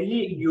अच्छा है,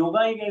 ये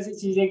योगा एक ऐसी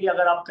चीज है कि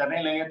अगर आप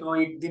करने लगे तो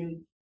एक दिन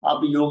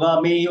आप योगा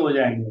में ही हो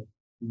जाएंगे।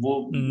 वो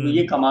ये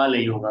हम्म। कमाल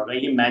है योगा का,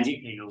 ये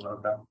मैजिक है योगा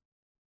का।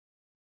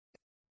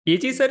 ये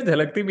चीज सर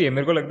झलकती भी है,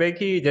 मेरे को लगता है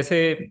कि जैसे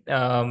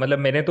मतलब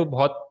मैंने तो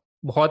बहुत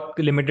बहुत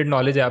लिमिटेड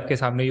नॉलेज है आपके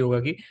सामने योगा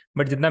की,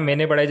 बट जितना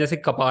मैंने पढ़ा है, जैसे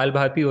कपाल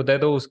भाती होता है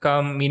तो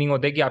उसका मीनिंग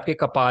होता है कि आपके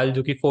कपाल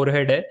जो कि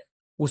फोरहेड है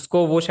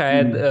उसको वो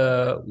शायद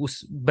हम्म।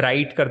 उस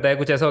ब्राइट करता है,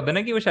 कुछ ऐसा होता है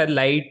ना कि वो शायद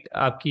लाइट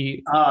आपकी।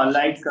 हाँ,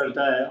 लाइट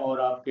करता है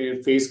और आपके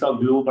फेस का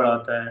ग्लो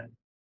बढ़ाता है,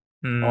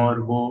 और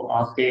हम्म। वो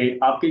आपके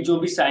आपके जो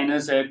भी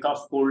साइनस है,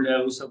 कफ कोल्ड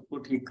है, वो सबको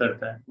ठीक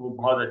करता है, वो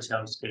बहुत अच्छा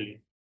है उसके लिए।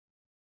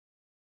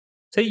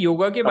 सही।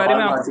 योगा के बारे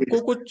में कपाल भाती।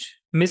 आपको कुछ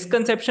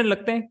मिसकंसेप्शन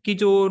लगते हैं कि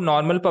जो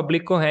नॉर्मल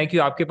पब्लिक को है, कि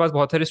आपके पास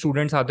बहुत सारे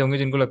स्टूडेंट्स आते होंगे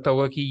जिनको लगता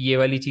होगा कि ये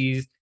वाली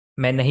चीज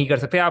मैं नहीं कर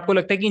सकता, आपको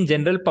लगता है कि इन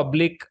जनरल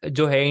पब्लिक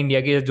जो है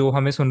इंडिया के, जो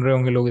हमें सुन रहे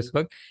होंगे लोग इस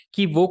वक्त,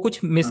 कि वो कुछ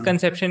हाँ।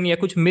 मिसकंसेप्शन या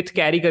कुछ मिथ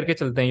कैरी करके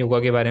चलते हैं योगा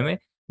के बारे में,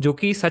 जो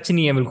कि सच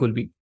नहीं है बिल्कुल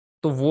भी?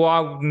 तो वो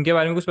आप उनके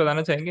बारे में कुछ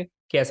बताना चाहेंगे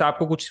कि ऐसा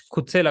आपको कुछ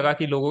खुद से लगा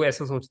कि लोग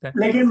ऐसा सोचते हैं?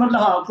 लेकिन मतलब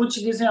हाँ, कुछ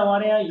जैसे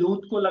हमारे यहाँ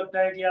यूथ को लगता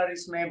है कि यार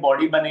इसमें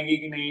बॉडी बनेगी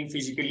कि नहीं,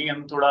 फिजिकली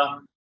हम थोड़ा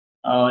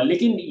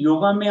लेकिन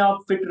योगा में आप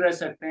फिट रह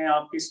सकते हैं,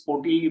 आपकी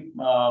स्पोर्टी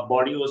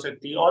बॉडी हो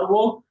सकती है, और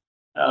वो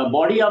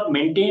बॉडी आप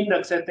मेंटेन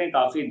रख सकते हैं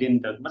काफी दिन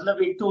तक।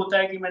 मतलब एक तो होता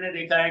है कि मैंने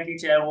देखा है कि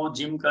चाहे वो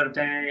जिम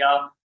करते हैं या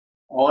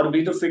और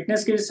भी, तो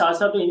फिटनेस के साथ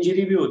साथ तो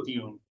इंजरी भी होती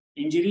है।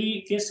 इंजरी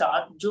के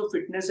साथ जो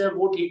फिटनेस है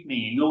वो ठीक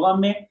नहीं है। योगा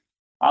में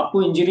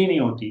आपको इंजरी नहीं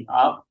होती,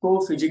 आपको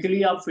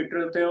फिजिकली आप फिट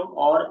रहते हो,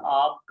 और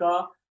आपका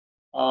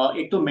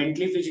एक तो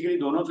मेंटली फिजिकली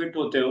दोनों फिट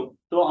होते हो।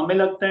 तो हमें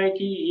लगता है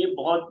कि ये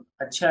बहुत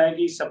अच्छा है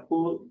कि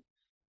सबको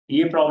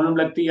ये प्रॉब्लम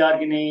लगती है यार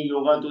कि नहीं,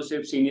 योगा तो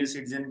सिर्फ सीनियर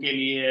सिटीजन के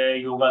लिए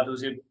है, योगा तो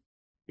सिर्फ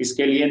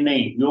इसके लिए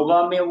नहीं।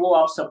 योगा में वो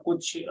आप सब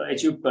कुछ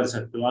अचीव कर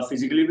सकते हो, आप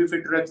फिजिकली भी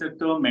फिट रख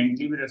सकते हो,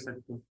 मेंटली भी रख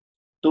सकते हो।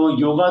 तो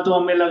योगा तो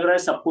हमें लग रहा है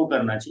सबको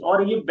करना चाहिए,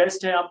 और ये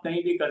बेस्ट है, आप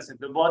कहीं भी कर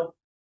सकते हो। बहुत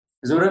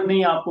जरूरत नहीं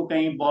है आपको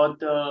कहीं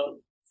बहुत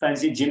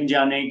फैंसी जिम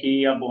जाने की,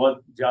 या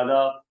बहुत ज्यादा,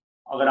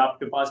 अगर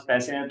आपके पास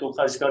पैसे हैं तो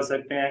खर्च कर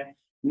सकते हैं,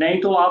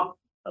 नहीं तो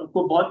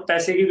आपको बहुत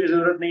पैसे की भी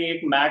जरूरत नहीं है।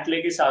 एक मैट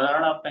लेके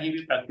साधारण आप कहीं भी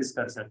प्रैक्टिस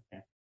कर सकते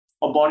हैं,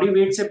 और बॉडी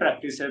वेट से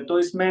प्रैक्टिस है, तो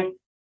इसमें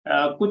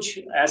कुछ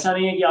ऐसा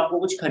नहीं है कि आपको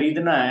कुछ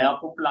खरीदना है,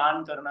 आपको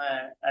प्लान करना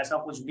है, ऐसा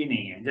कुछ भी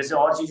नहीं है। जैसे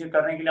और चीजें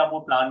करने के लिए आपको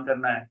प्लान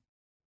करना है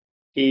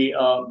कि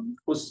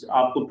उस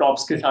आपको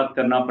प्रॉप्स के साथ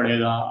करना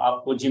पड़ेगा,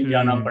 आपको जिम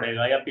जाना हम्म।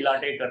 पड़ेगा, या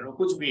पिलाटे कर रहे हो,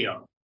 कुछ भी है।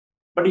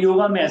 बट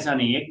योगा में ऐसा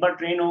नहीं है, एक बार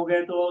ट्रेन हो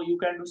गए तो you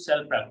can do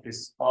self practice,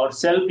 और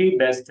सेल्फ ही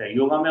बेस्ट है।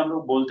 योगा में हम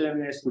लोग बोलते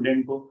हैं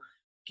स्टूडेंट को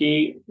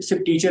कि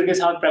सिर्फ टीचर के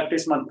साथ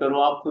प्रैक्टिस मत करो,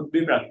 आप खुद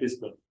भी प्रैक्टिस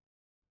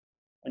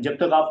करो। जब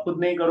तक आप खुद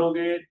नहीं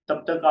करोगे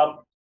तब तक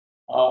आप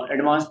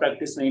एडवांस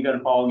प्रैक्टिस नहीं कर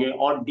पाओगे,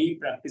 और डीप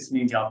प्रैक्टिस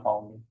नहीं जा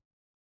पाओगे।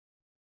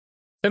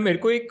 सर मेरे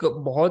को एक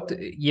बहुत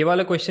ये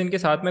वाला क्वेश्चन के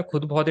साथ मैं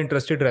खुद बहुत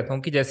इंटरेस्टेड रहता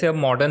हूँ कि जैसे अब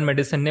मॉडर्न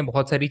मेडिसिन ने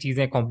बहुत सारी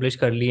चीज़ें अकॉम्प्लिश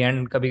कर ली,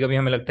 एंड कभी कभी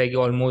हमें लगता है कि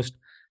ऑलमोस्ट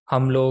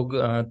हम लोग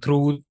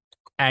थ्रू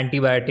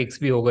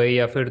एंटीबायोटिक्स भी हो गए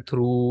या फिर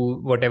through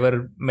what ever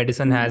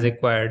medicine has hmm.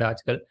 Acquired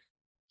आजकल,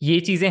 ये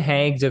चीज़ें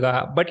हैं एक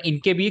जगह, बट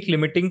इनके भी एक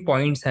लिमिटिंग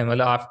पॉइंट्स हैं।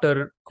 मतलब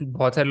आफ्टर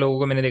बहुत सारे लोगों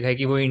को मैंने देखा है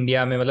कि वो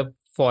इंडिया में, मतलब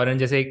फॉरेन,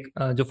 जैसे एक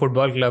जो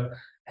फुटबॉल क्लब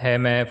है,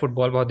 मैं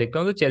फुटबॉल बहुत देखता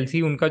हूँ, तो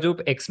चेल्सी, उनका जो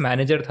एक्स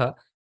मैनेजर था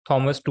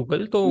थॉमस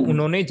टुकल, तो हम्म।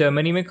 उन्होंने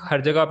जर्मनी में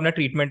हर जगह अपना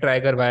ट्रीटमेंट ट्राई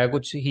करवाया,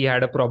 कुछ he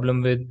had a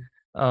problem with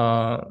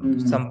hmm.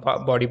 Some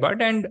body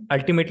part, and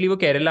ultimately वो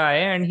केरला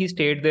आए and he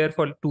stayed there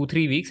for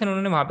 2-3 weeks, and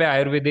उन्होंने वहाँ पे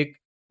आयुर्वेदिक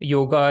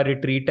योगा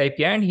रिट्रीट टाइप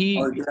किया, एंड ही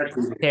और क्या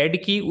चीज़ है?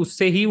 सेड कि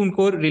उससे ही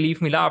उनको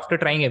रिलीफ मिला आफ्टर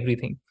ट्राइंग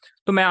एवरीथिंग।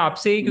 तो मैं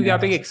आपसे, क्योंकि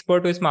आप एक Yes.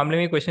 एक्सपर्ट हो इस मामले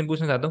में, क्वेश्चन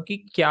पूछना चाहता हूँ कि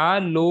क्या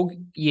लोग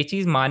ये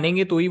चीज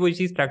मानेंगे तो ही वो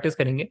चीज प्रैक्टिस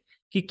करेंगे,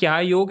 कि क्या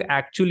योग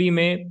एक्चुअली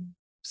में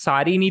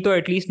सारी नहीं तो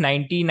एटलीस्ट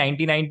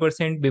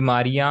 99%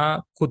 बीमारियां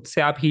खुद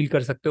से आप हील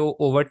कर सकते हो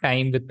ओवर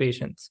टाइम विद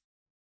पेशेंस?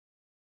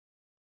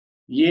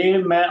 ये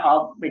मैं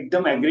आप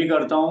एकदम एग्री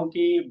करता हूँ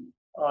कि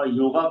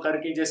योगा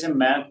करके, जैसे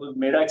मैं खुद,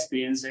 मेरा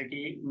एक्सपीरियंस है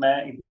कि मैं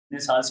इतने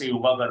साल से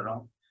योगा कर रहा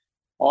हूँ,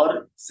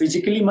 और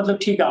फिजिकली मतलब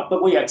ठीक है, आपका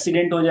कोई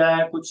एक्सीडेंट हो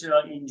जाए, कुछ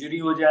इंजरी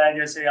हो जाए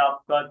जैसे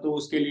आपका, तो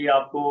उसके लिए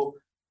आपको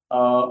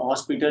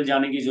हॉस्पिटल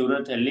जाने की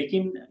जरूरत है।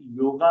 लेकिन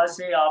योगा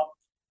से आप,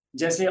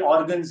 जैसे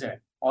ऑर्गन्स है,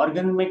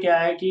 ऑर्गन में क्या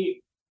है कि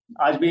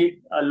आज भी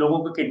लोगों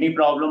को किडनी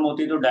प्रॉब्लम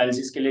होती है तो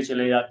डायलिसिस के लिए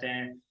चले जाते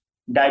हैं।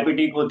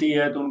 डायबिटिक होती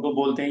है तो उनको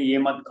बोलते हैं ये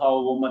मत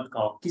खाओ वो मत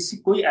खाओ। किसी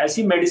कोई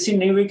ऐसी मेडिसिन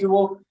नहीं हुई कि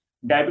वो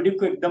डायबिटिक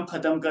को एकदम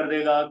खत्म कर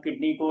देगा,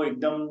 किडनी को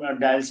एकदम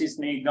डायलिसिस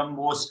नहीं एकदम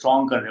वो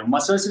स्ट्रॉन्ग कर देगा।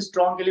 मसल्स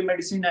स्ट्रॉन्ग के लिए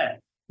मेडिसिन है,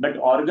 बट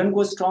ऑर्गन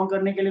को स्ट्रॉन्ग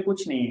करने के लिए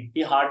कुछ नहीं है।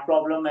 कि हार्ट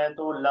प्रॉब्लम है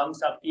तो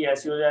लंग्स आपकी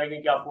ऐसी हो जाएगी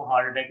कि आपको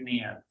हार्ट अटैक नहीं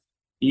है।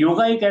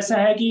 योगा एक ऐसा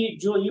है कि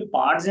जो ये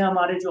पार्ट्स हैं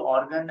हमारे, जो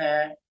ऑर्गन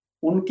है,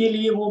 उनके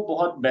लिए वो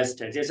बहुत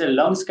बेस्ट है। जैसे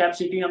लंग्स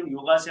कैपेसिटी हम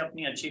योगा से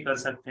अपनी अच्छी कर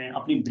सकते हैं,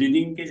 अपनी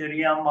ब्रीदिंग के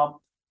जरिए हम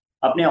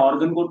अपने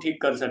ऑर्गन को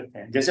ठीक कर सकते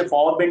हैं। जैसे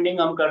फॉरवर्ड बेंडिंग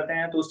हम करते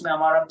हैं तो उसमें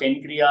हमारा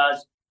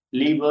पेनक्रियाज,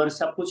 लीवर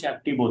सब कुछ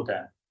एक्टिव होता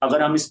है।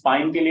 अगर हम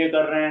स्पाइन के लिए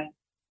कर रहे हैं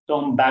तो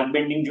हम बैक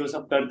बेंडिंग जो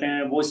सब करते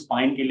हैं वो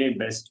स्पाइन के लिए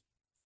बेस्ट।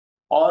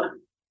 और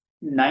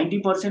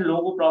 90%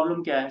 लोगों को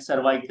प्रॉब्लम क्या है,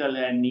 सर्वाइकल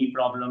है, नी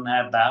प्रॉब्लम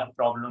है, बैक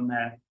प्रॉब्लम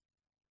है।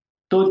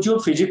 तो जो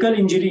फिजिकल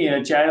इंजरी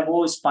है, चाहे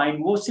वो स्पाइन,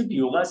 वो सिर्फ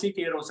योगा से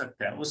केयर हो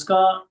सकता है,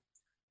 उसका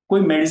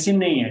कोई मेडिसिन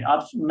नहीं है।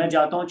 आप, मैं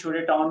जाता हूँ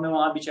छोटे टाउन में,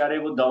 वहां बेचारे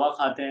वो दवा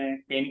खाते हैं,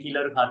 पेन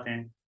किलर खाते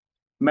हैं।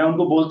 मैं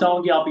उनको बोलता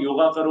हूँ कि आप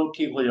योगा करो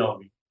ठीक हो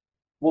जाओगे।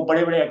 वो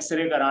बड़े बड़े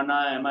एक्सरे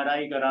कराना,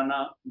 एमआरआई कराना,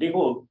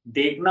 देखो,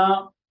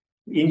 देखना,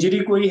 इंजरी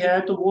कोई है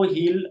तो वो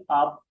हील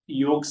आप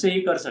योग से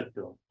ही कर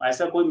सकते हो।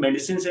 ऐसा कोई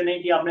मेडिसिन से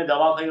नहीं कि आपने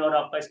दवा खाई और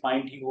आपका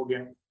स्पाइन ठीक हो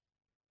गया।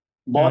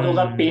 बहुत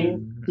होगा पेन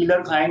हम्म।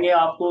 किलर खाएंगे,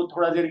 आपको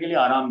थोड़ा देर के लिए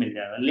आराम मिल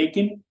जाएगा,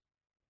 लेकिन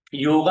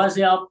योगा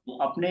से आप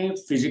अपने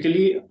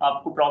फिजिकली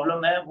आपको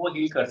प्रॉब्लम है वो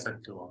हील कर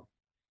सकते हो।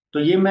 तो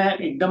ये मैं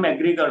एकदम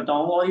एग्री करता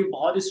हूँ। और ये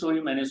बहुत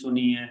स्टोरी मैंने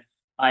सुनी है।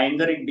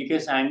 आयंगर, एक बीके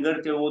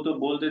आयंगर थे, वो तो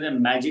बोलते थे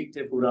मैजिक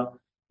थे पूरा।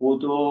 वो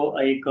तो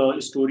एक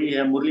स्टोरी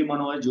है, मुरली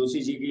मनोहर जोशी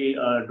जी की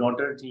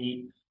डॉटर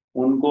थी,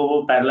 उनको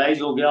वो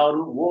पैरालाइज हो गया, और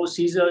वो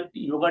सीज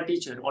योगा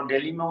टीचर, और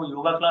दिल्ली में वो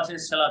योगा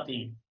क्लासेस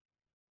चलाती हैं।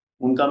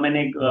 उनका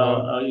मैंने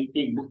वाह।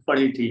 एक बुक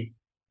पढ़ी थी।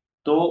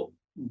 तो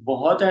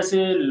बहुत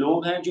ऐसे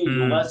लोग हैं जो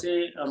योगा हम्म।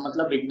 से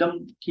मतलब एकदम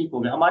ठीक हो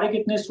गए। हमारे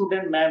कितने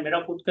स्टूडेंट, मैं, मेरा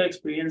खुद का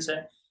एक्सपीरियंस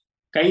है,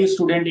 कई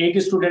स्टूडेंट, एक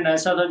स्टूडेंट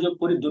ऐसा था जो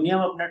पूरी दुनिया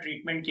में अपना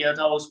ट्रीटमेंट किया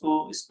था,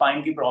 उसको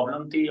स्पाइन की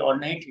प्रॉब्लम थी और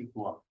नहीं ठीक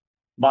हुआ।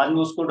 बाद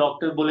में उसको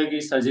डॉक्टर बोले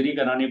कि सर्जरी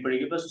करानी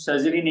पड़ेगी, बस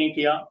सर्जरी नहीं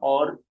किया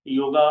और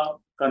योगा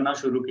करना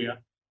शुरू किया।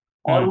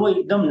 और हम्म। वो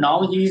एकदम,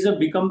 नाउ ही इज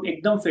बिकम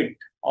एकदम फिट,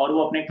 और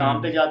वो अपने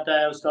काम पे हम्म। जाता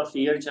है, उसका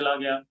फियर चला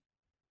गया।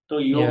 तो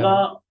या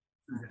योगा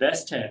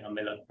बेस्ट है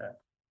हमें लगता है।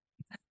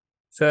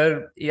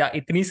 सर, या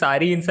इतनी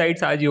सारी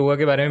इनसाइट्स आज योगा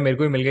के बारे में मेरे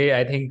को ही मिल गई।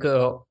 I think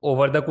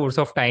over the course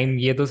of time,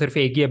 ये तो सिर्फ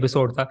एक ही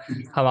एपिसोड था,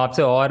 हम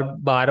आपसे और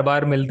बार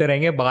बार मिलते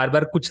रहेंगे, बार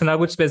बार कुछ ना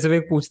कुछ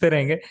स्पेसिफिक पूछते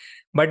रहेंगे।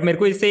 बट मेरे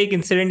को इससे एक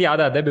इंसिडेंट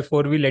याद आता है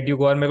before we let you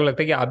go, और मेरे को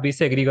लगता है कि आप भी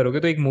इससे एग्री करोगे।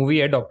 तो एक मूवी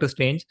है डॉक्टर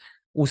स्ट्रेंज,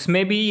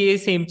 उसमें भी ये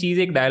सेम चीज,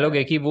 एक डायलॉग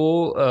है कि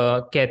वो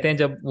कहते हैं,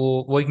 जब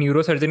वो एक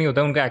न्यूरो सर्जन ही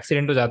होता है, उनका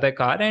एक्सीडेंट हो जाता है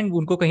कार, एंड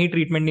उनको कहीं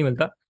ट्रीटमेंट नहीं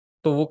मिलता।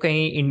 तो वो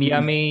कहीं इंडिया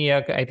में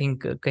या आई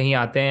थिंक कहीं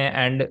आते हैं,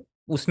 एंड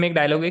उसमें एक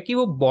डायलॉग है कि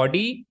वो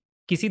बॉडी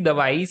किसी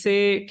दवाई से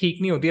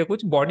ठीक नहीं होती है,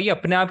 कुछ बॉडी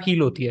अपने आप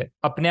हील होती है,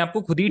 अपने आप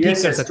को खुद ही ठीक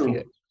यस कर यस, ट्रू। सकती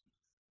है।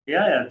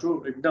 या ट्रू,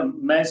 एकदम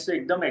मैं इससे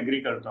एकदम एग्री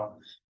करता हूँ।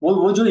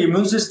 वो जो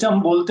इम्यून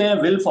सिस्टम बोलते हैं,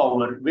 विल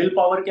पावर, विल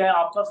पावर क्या है,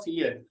 आपका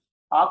फियर।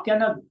 आप क्या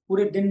ना,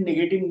 पूरे दिन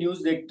नेगेटिव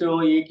न्यूज देखते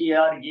हो, ये कि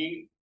यार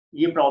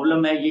ये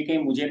प्रॉब्लम है, ये कहीं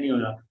मुझे नहीं हो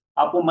रहा।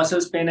 आपको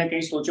मसल्स पेन है,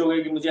 कहीं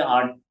सोचोगे कि मुझे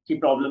हार्ट की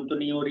प्रॉब्लम तो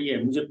नहीं हो रही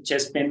है, मुझे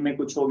चेस्ट पेन में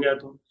कुछ हो गया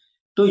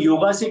तो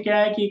योगा से क्या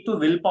है कि एक तो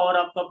विल पावर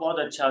आपका बहुत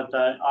अच्छा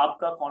होता है,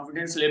 आपका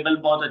कॉन्फिडेंस लेवल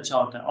बहुत अच्छा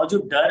होता है, और जो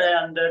डर है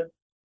अंदर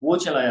वो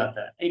चला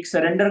जाता है, एक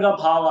सरेंडर का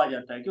भाव आ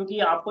जाता है। क्योंकि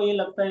आपको ये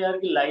लगता है यार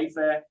कि लाइफ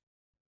है,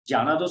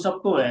 जाना तो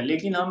सबको है,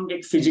 लेकिन हम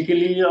एक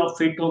फिजिकली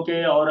फिट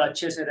होके और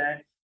अच्छे से रहें।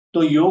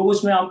 तो योग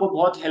उसमें आपको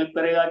बहुत हेल्प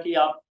करेगा कि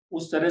आप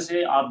उस तरह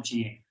से आप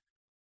जिए।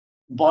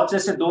 बहुत से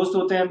ऐसे दोस्त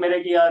होते हैं मेरे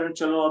कि यार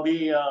चलो अभी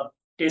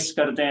टेस्ट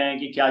करते हैं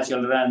कि क्या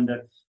चल रहा है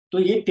अंदर। तो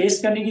ये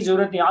टेस्ट करने की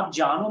जरूरत नहीं, आप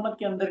जानो मत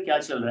कि अंदर क्या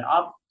चल रहा है।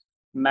 आप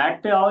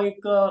मैट पे आओ,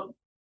 एक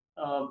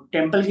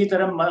टेम्पल की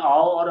तरह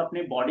आओ और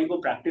अपनी बॉडी को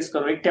प्रैक्टिस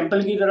करो, एक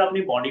टेम्पल की तरह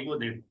अपनी बॉडी को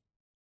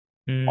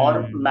देखो। और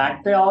मैट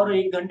हम्म। पे आओ और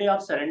 1 घंटे आप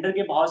सरेंडर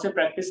के भाव से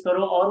प्रैक्टिस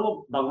करो, और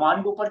वो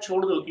भगवान के ऊपर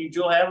छोड़ दो कि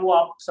जो है वो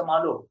आप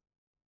संभालो।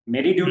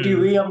 मेरी ड्यूटी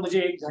हुई, हम्म। अब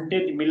मुझे 1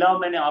 घंटे मिला,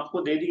 मैंने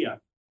आपको दे दिया।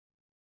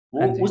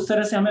 वो हाँ जी। उस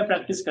तरह से हमें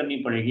प्रैक्टिस करनी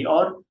पड़ेगी,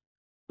 और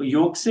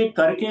योग से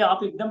करके आप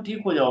एकदम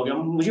ठीक हो जाओगे।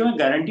 मुझे, मैं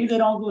गारंटी दे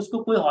रहा हूँ कि उसको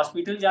कोई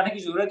हॉस्पिटल जाने की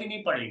जरूरत ही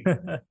नहीं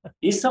पड़ेगी।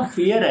 ये सब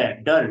फियर है,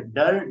 डर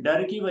डर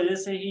डर की वजह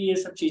से ही ये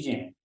सब चीजें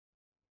हैं।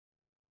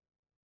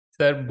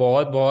 सर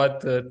बहुत बहुत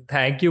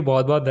थैंक यू,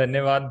 बहुत बहुत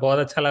धन्यवाद, बहुत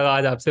अच्छा लगा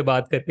आज आपसे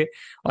बात करके।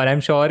 और आई एम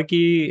श्योर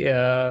कि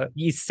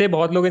इससे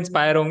बहुत लोग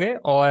इंस्पायर होंगे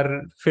और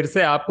फिर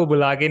से आपको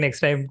बुला के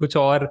नेक्स्ट टाइम कुछ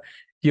और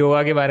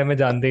योगा के बारे में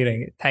जानते ही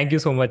रहेंगे। Thank you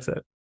so much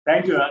sir.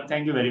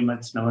 Thank you very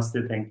much,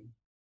 नमस्ते, थैंक यू।